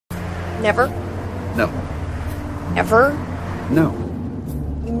Never? No. Ever? No.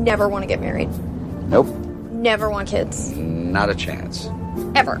 You never want to get married? Nope. Never want kids? Not a chance.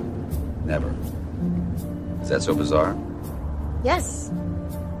 Ever? Never. Is that so bizarre? Yes.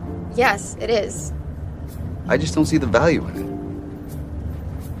 Yes, it is. I just don't see the value in it.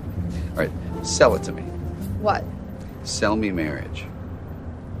 All right, sell it to me. What? Sell me marriage.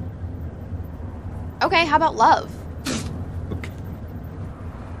 Okay, how about love? Okay.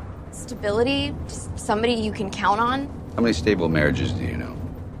 Stability? Just somebody you can count on? How many stable marriages do you know?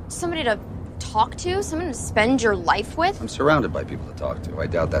 Somebody to talk to? Someone to spend your life with? I'm surrounded by people to talk to. I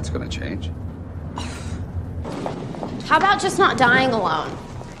doubt that's going to change. How about just not dying alone?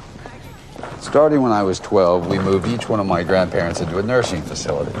 Starting when I was 12, we moved each one of my grandparents into a nursing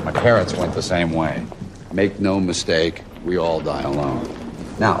facility. My parents went the same way. Make no mistake, we all die alone.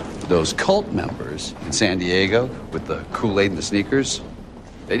 Now, those cult members in San Diego with the Kool-Aid and the sneakers,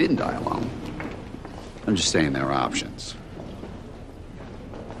 they didn't die alone. I'm just saying there are options.